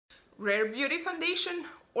Rare Beauty foundation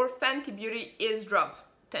or Fenty Beauty Ease drop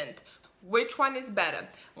tint? Which one is better?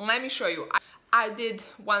 Let me show you. I did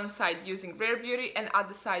one side using Rare Beauty and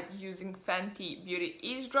other side using Fenty Beauty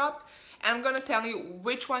Ease drop, and I'm gonna tell you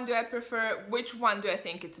which one do I prefer, which one do I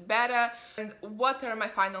think it's better, and what are my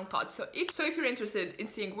final thoughts. So if you're interested in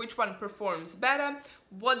seeing which one performs better,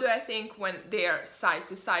 what do I think when they are side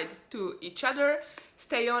to side to each other,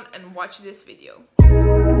 stay on and watch this video.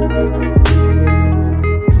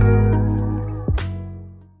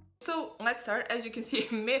 So let's start. As you can see,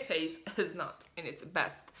 my face is not in its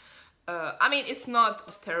best. I mean, it's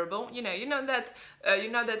not terrible, you know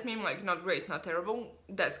that meme, like, not great, not terrible,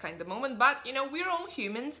 that's kind of moment, but, you know, we're all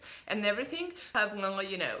humans and everything have,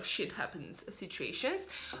 you know, shit happens situations.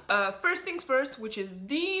 First things first, which is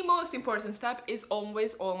the most important step, is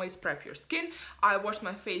always prep your skin. I washed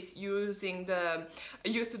my face using the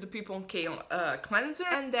Youth to the People Kale cleanser,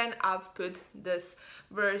 and then I've put this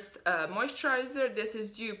Versed moisturizer. This is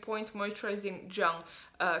Dew Point Moisturizing Gel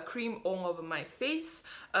cream all over my face.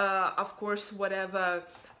 Of course, whatever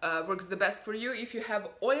works the best for you. If you have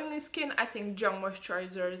oily skin, I think gel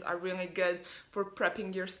moisturizers are really good for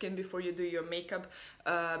prepping your skin before you do your makeup,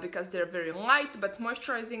 because they're very light, but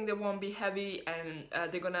moisturizing, they won't be heavy, and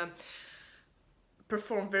they're gonna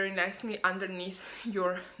perform very nicely underneath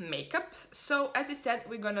your makeup. So as I said,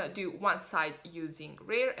 we're gonna do one side using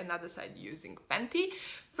Rare, another side using Fenty.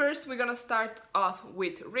 First, we're gonna start off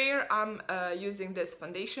with Rare. I'm using this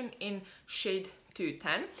foundation in shade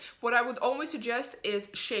 210. What I would always suggest is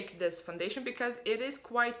shake this foundation because it is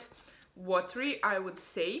quite watery, I would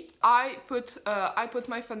say. I put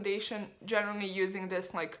my foundation generally using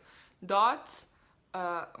this like dots.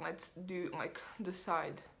 Let's do like the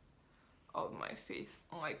side of my face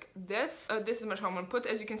like this. This is much how I'm gonna put.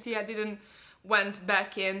 As you can see, I didn't went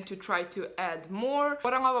back in to try to add more.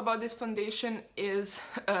 What I love about this foundation is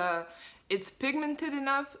it's pigmented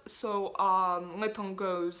enough, so little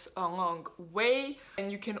goes a long way, and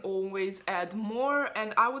you can always add more.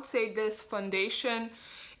 And I would say this foundation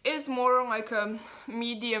is more like a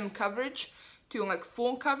medium coverage to like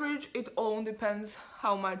full coverage. It all depends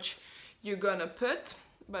how much you're gonna put,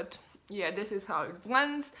 but yeah, this is how it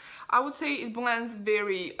blends. I would say it blends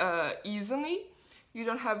very easily. You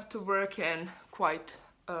don't have to work in quite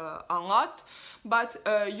a lot, but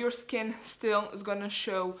your skin still is gonna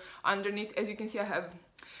show underneath. As you can see, I have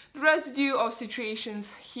the residue of situations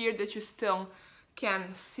here that you still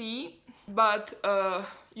can see, but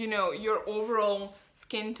you know, your overall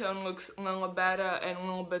skin tone looks a little better and a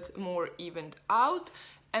little bit more evened out.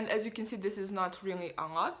 And as you can see, this is not really a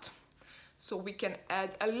lot, so we can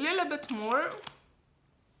add a little bit more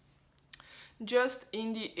just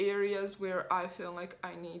in the areas where I feel like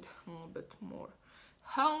I need a little bit more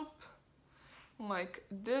help, like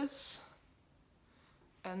this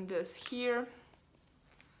and this here.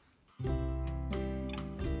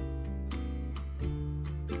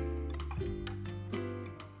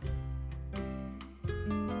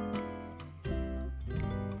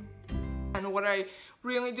 And what I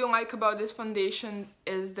really do like about this foundation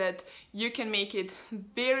is that you can make it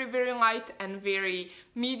very light and very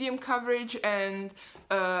medium coverage and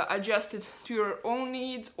adjust it to your own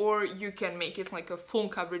needs, or you can make it like a full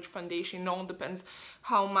coverage foundation. It all depends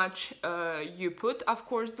how much you put. Of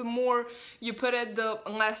course, the more you put it, the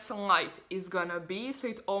less light is gonna be, so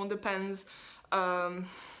it all depends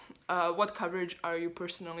what coverage are you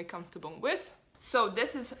personally comfortable with. So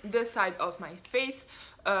this is this side of my face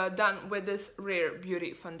done with this Rare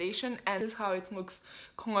Beauty foundation, and this is how it looks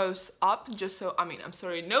close up. Just so, I mean, I'm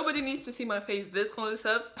sorry, nobody needs to see my face this close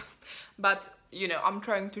up, but you know, I'm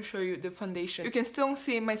trying to show you the foundation. You can still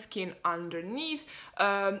see my skin underneath.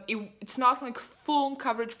 It's not like full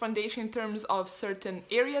coverage foundation in terms of certain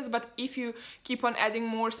areas, but if you keep on adding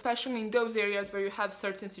more, especially in those areas where you have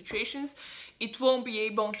certain situations, it won't be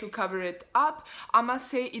able to cover it up. I must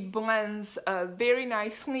say it blends very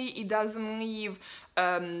nicely. It doesn't leave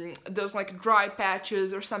those like dry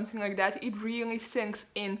patches or something like that. It really sinks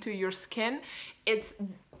into your skin. It's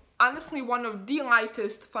honestly one of the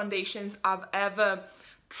lightest foundations I've ever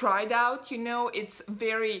tried out. You know, it's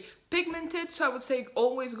very pigmented, so I would say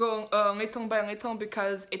always go little by little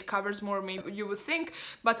because it covers more, maybe you would think,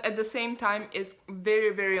 but at the same time it's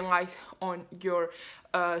very light on your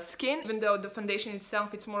skin. Even though the foundation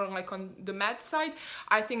itself, it's more like on the matte side,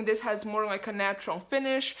 I think this has more like a natural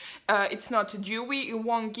finish. It's not dewy, it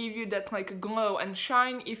won't give you that like glow and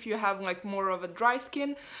shine if you have like more of a dry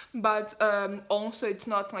skin, but also it's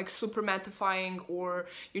not like super mattifying or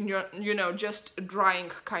you know just drying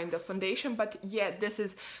kind of foundation. But yeah, this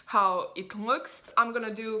is how how it looks. I'm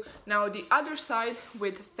gonna do now the other side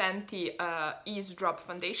with Fenty Ease Drop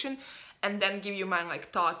Foundation, and then give you my like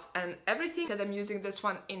thoughts and everything. Said I'm using this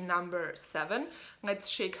one in number 7. Let's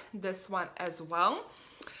shake this one as well.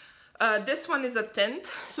 This one is a tint,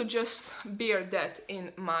 so just bear that in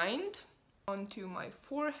mind. Onto my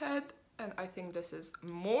forehead, and I think this is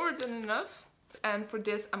more than enough. And for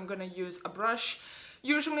this, I'm gonna use a brush.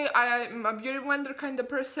 Usually I'm a beauty blender kind of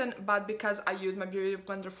person, but because I use my beauty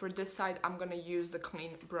blender for this side, I'm gonna use the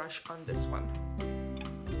clean brush on this one.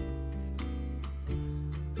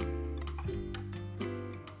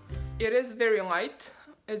 It is very light,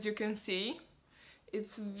 as you can see.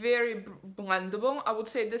 It's very blendable. I would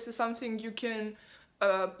say this is something you can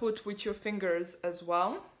put with your fingers as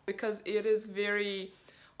well, because it is very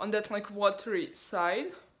on that like watery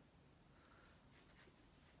side.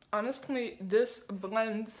 Honestly, this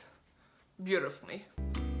blends beautifully.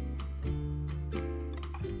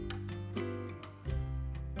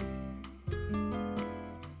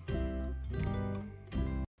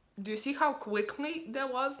 Do you see how quickly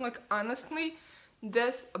that was? Like, honestly,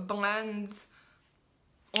 this blends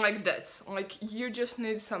like this. Like, you just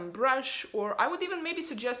need some brush, or I would even maybe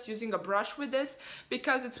suggest using a brush with this,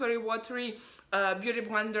 because it's very watery. Beauty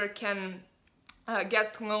blender can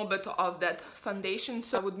get a little bit of that foundation,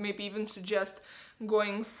 so I would maybe even suggest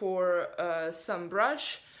going for some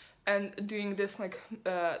brush and doing this like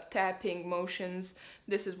tapping motions.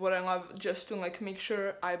 This is what I love, just to like make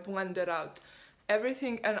sure I blend it out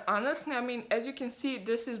everything. And honestly, I mean, as you can see,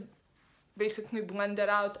 this is basically blended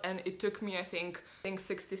out, and it took me I think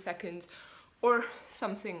 60 seconds or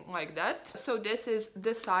something like that. So this is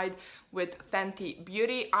the side with Fenty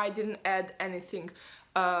Beauty. I didn't add anything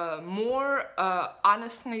more.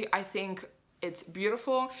 Honestly, I think it's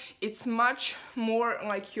beautiful. It's much more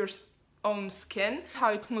like your own skin, how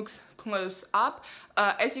it looks close up.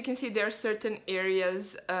 As you can see, there are certain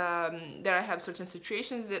areas that I have certain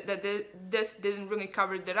situations that this didn't really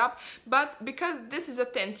cover that up, but because this is a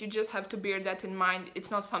tint, you just have to bear that in mind.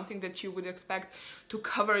 It's not something that you would expect to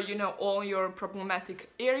cover, you know, all your problematic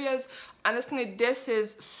areas. Honestly, this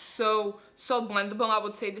is so blendable. I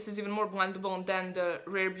would say this is even more blendable than the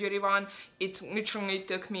Rare Beauty one. It literally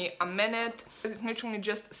took me a minute. It literally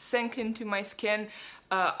just sank into my skin.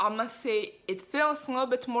 I must say it feels a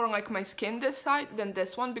little bit more like my skin this side than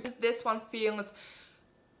this one, because this one feels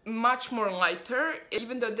much more lighter.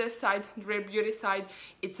 Even though this side, the Rare Beauty side,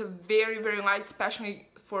 it's a very light, especially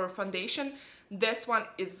for foundation. This one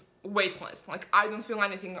is weightless. Like, I don't feel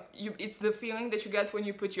anything. It's the feeling that you get when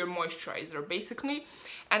you put your moisturizer, basically.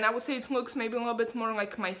 And I would say it looks maybe a little bit more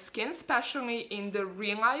like my skin, especially in the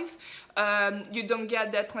real life. You don't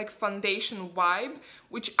get that like foundation vibe,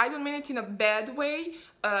 which I don't mean it in a bad way.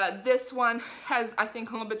 This one has, I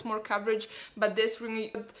think, a little bit more coverage, but this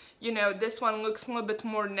really, you know, this one looks a little bit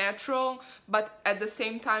more natural, but at the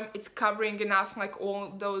same time it's covering enough like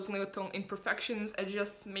all those little imperfections. It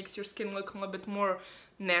just makes your skin look a little bit more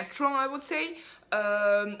natural, I would say.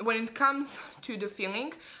 When it comes to the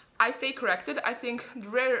feeling, I stay corrected. I think the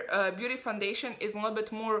Rare Beauty foundation is a little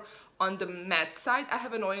bit more on the matte side. I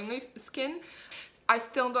have an oily skin. I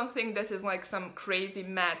still don't think this is like some crazy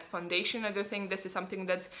matte foundation. I don't think this is something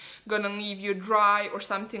that's gonna leave you dry or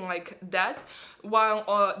something like that.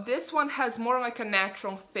 While this one has more like a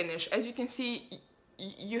natural finish. As you can see,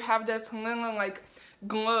 you have that little like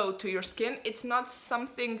glow to your skin. It's not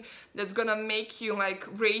something that's gonna make you like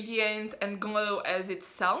radiant and glow as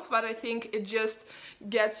itself, but I think it just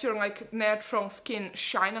gets your like natural skin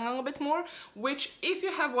shine a little bit more, which if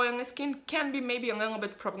you have oily skin can be maybe a little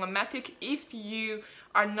bit problematic if you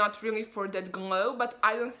are not really for that glow. But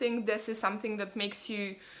I don't think this is something that makes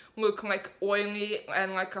you look like oily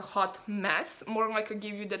and like a hot mess, more like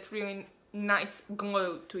give you that really nice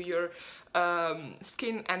glow to your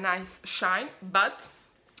skin, a nice shine. But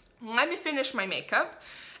let me finish my makeup,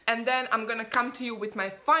 and then I'm gonna come to you with my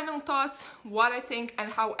final thoughts, what I think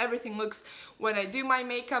and how everything looks when I do my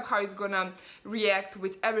makeup, how it's gonna react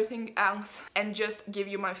with everything else, and just give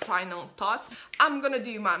you my final thoughts. I'm gonna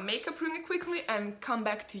do my makeup really quickly and come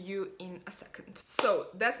back to you in a second. So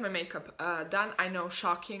that's my makeup done. I know,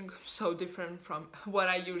 shocking, so different from what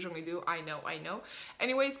I usually do. I know.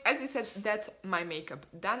 Anyways, as I said, that's my makeup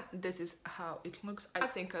done. This is how it looks. I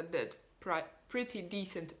think I did pretty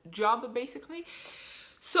decent job, basically.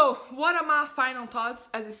 So what are my final thoughts?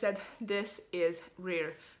 As I said, this is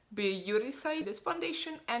Rare Beauty side, this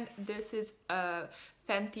foundation, and this is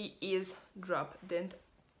Fenty Ease Drop tint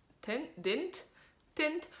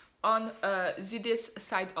on this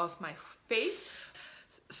side of my face.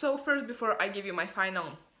 So first, before I give you my final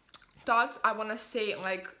thoughts, I want to say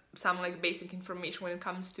like some like basic information when it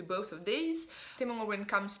comes to both of these. Similar when it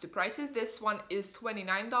comes to prices, this one is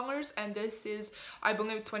 $29 and this is, I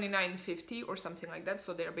believe, $29.50 or something like that,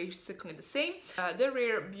 so they're basically the same. The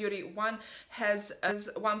Rare Beauty one has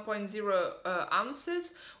 1.0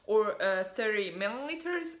 ounces or 30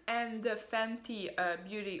 milliliters, and the Fenty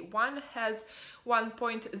Beauty one has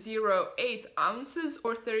 1.08 ounces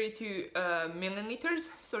or 32 milliliters,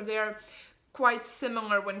 so they're quite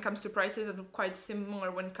similar when it comes to prices and quite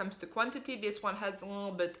similar when it comes to quantity. This one has a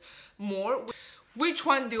little bit more. Which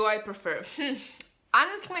one do I prefer?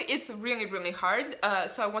 Honestly, it's really hard,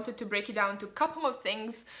 so I wanted to break it down to a couple of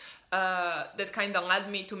things that kind of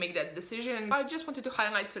led me to make that decision. I just wanted to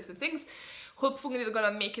highlight certain things. Hopefully they're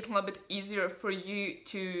gonna make it a little bit easier for you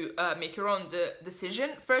to make your own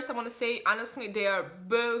decision. First, I want to say, honestly, they are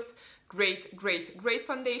both great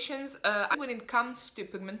foundations. When it comes to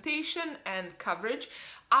pigmentation and coverage,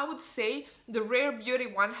 I would say the Rare Beauty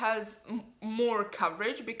one has more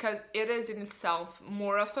coverage because it is in itself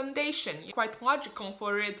more a foundation. It's quite logical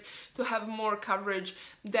for it to have more coverage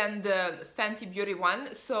than the Fenty Beauty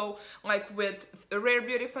one. So like with a Rare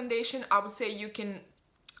Beauty foundation, I would say you can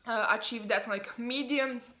achieve that like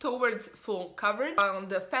medium towards full coverage.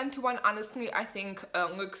 The Fenty one, honestly, I think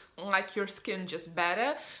looks like your skin just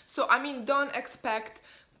better. So I mean, don't expect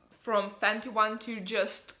from Fenty one to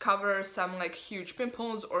just cover some like huge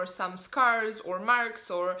pimples or some scars or marks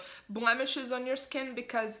or blemishes on your skin,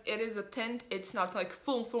 because it is a tint. It's not like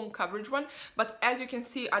full coverage one. But as you can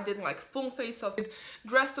see, I did like full face of it,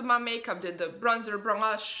 dressed of my makeup, did the bronzer,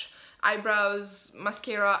 blush, eyebrows,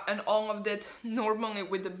 mascara, and all of that normally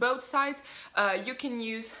with the both sides. You can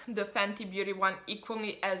use the Fenty Beauty one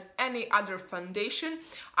equally as any other foundation.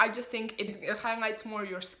 I just think it highlights more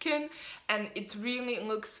your skin and it really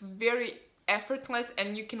looks very effortless,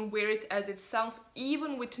 and you can wear it as itself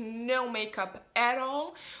even with no makeup at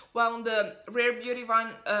all, while the Rare Beauty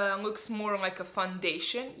one looks more like a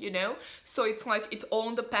foundation, you know. So it's like it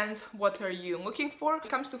all depends what are you looking for. When it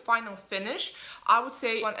comes to final finish, I would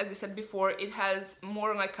say, as I said before, it has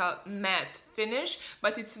more like a matte finish,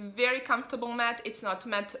 but it's very comfortable matte. It's not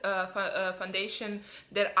matte foundation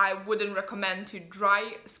that I wouldn't recommend to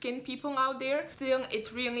dry skin people out there. Still,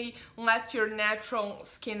 it really lets your natural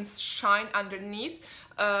skin shine underneath,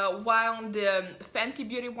 while the Fenty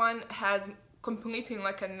Beauty one has completely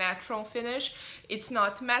like a natural finish. It's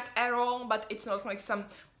not matte at all, but it's not like some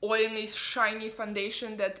oily shiny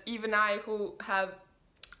foundation that even I, who have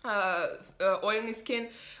oily skin,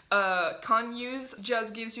 can't use.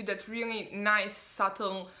 Just gives you that really nice,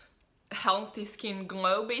 subtle, healthy skin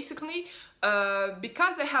glow, basically.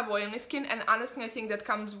 Because I have oily skin, and honestly I think that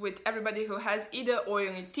comes with everybody who has either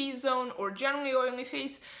oily T-zone or generally oily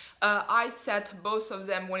face, I set both of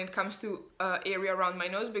them when it comes to area around my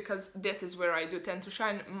nose, because this is where I do tend to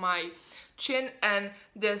shine, my chin, and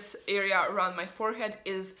this area around my forehead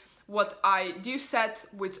is what I do set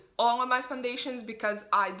with all of my foundations, because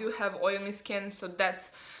I do have oily skin. So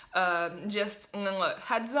that's just a little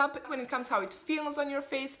heads up. When it comes how it feels on your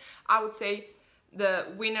face, I would say the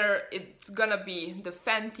winner, it's gonna be the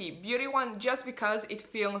Fenty Beauty one, just because it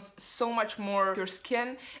feels so much more your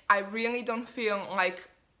skin. I really don't feel like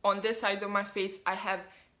on this side of my face I have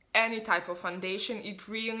any type of foundation.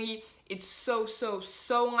 It's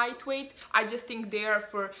so lightweight. I just think they are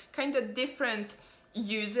for kind of different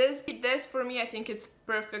uses. This, for me, I think it's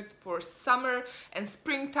perfect for summer and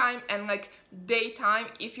springtime and like daytime.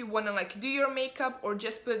 If you want to like do your makeup or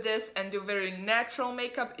just put this and do very natural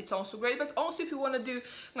makeup, it's also great. But also if you want to do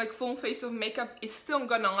like full face of makeup, it's still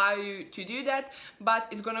gonna allow you to do that, but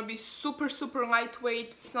it's gonna be super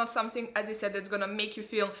lightweight. It's not something, as I said, that's gonna make you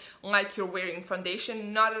feel like you're wearing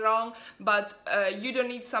foundation, not at all. But you don't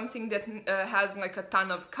need something that has like a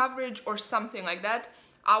ton of coverage or something like that.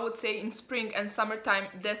 I would say in spring and summertime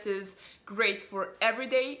this is great for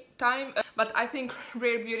everyday time, but I think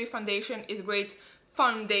Rare Beauty foundation is great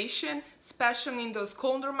foundation, especially in those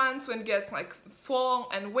colder months when it gets like fall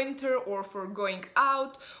and winter, or for going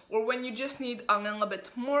out, or when you just need a little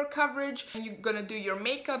bit more coverage and you're gonna do your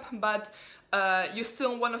makeup, but you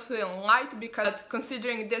still want to feel light. Because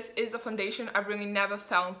considering this is a foundation, I've really never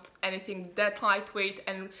felt anything that lightweight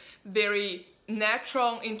and very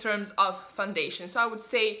natural in terms of foundation. So I would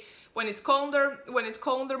say when it's colder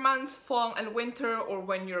months, fall and winter, or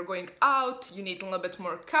when you're going out, you need a little bit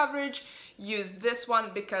more coverage, use this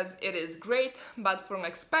one because it is great. But for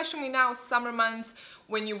like especially now summer months,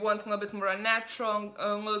 when you want a little bit more a natural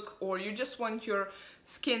look, or you just want your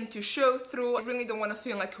skin to show through, you really don't want to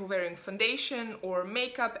feel like you're wearing foundation or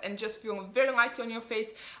makeup and just feel very light on your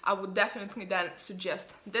face, I would definitely then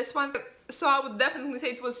suggest this one. So I would definitely say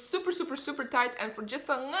it was super tight, and for just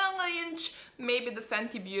a little inch, maybe the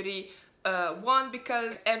Fenty Beauty one,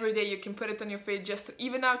 because every day you can put it on your face just to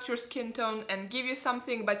even out your skin tone and give you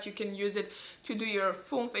something, but you can use it to do your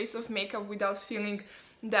full face of makeup without feeling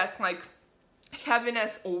that like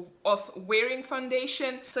heaviness of wearing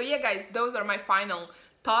foundation. So yeah guys, those are my final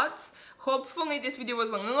thoughts. Hopefully this video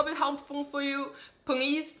was a little bit helpful for you.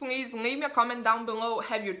 Please leave me a comment down below.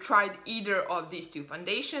 Have you tried either of these two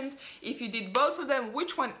foundations? If you did both of them,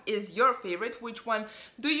 which one is your favorite? Which one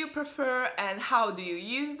do you prefer and how do you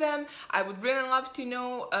use them? I would really love to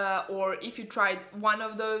know. Or if you tried one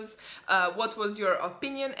of those, what was your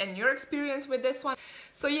opinion and your experience with this one?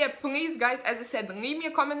 So yeah, please guys, as I said, leave me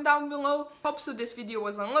a comment down below. Hope so this video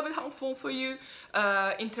was a little bit helpful for you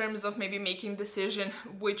in terms of maybe making decision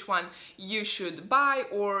which one you should buy,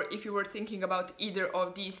 or if you were thinking about either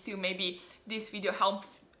of these two, maybe this video help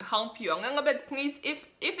you a little bit. Please, if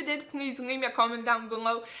it did, please leave me a comment down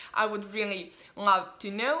below. I would really love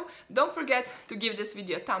to know. Don't forget to give this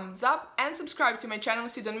video a thumbs up and subscribe to my channel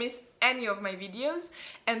so you don't miss any of my videos.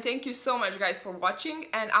 And thank you so much guys for watching,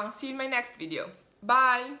 and I'll see you in my next video.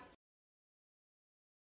 Bye!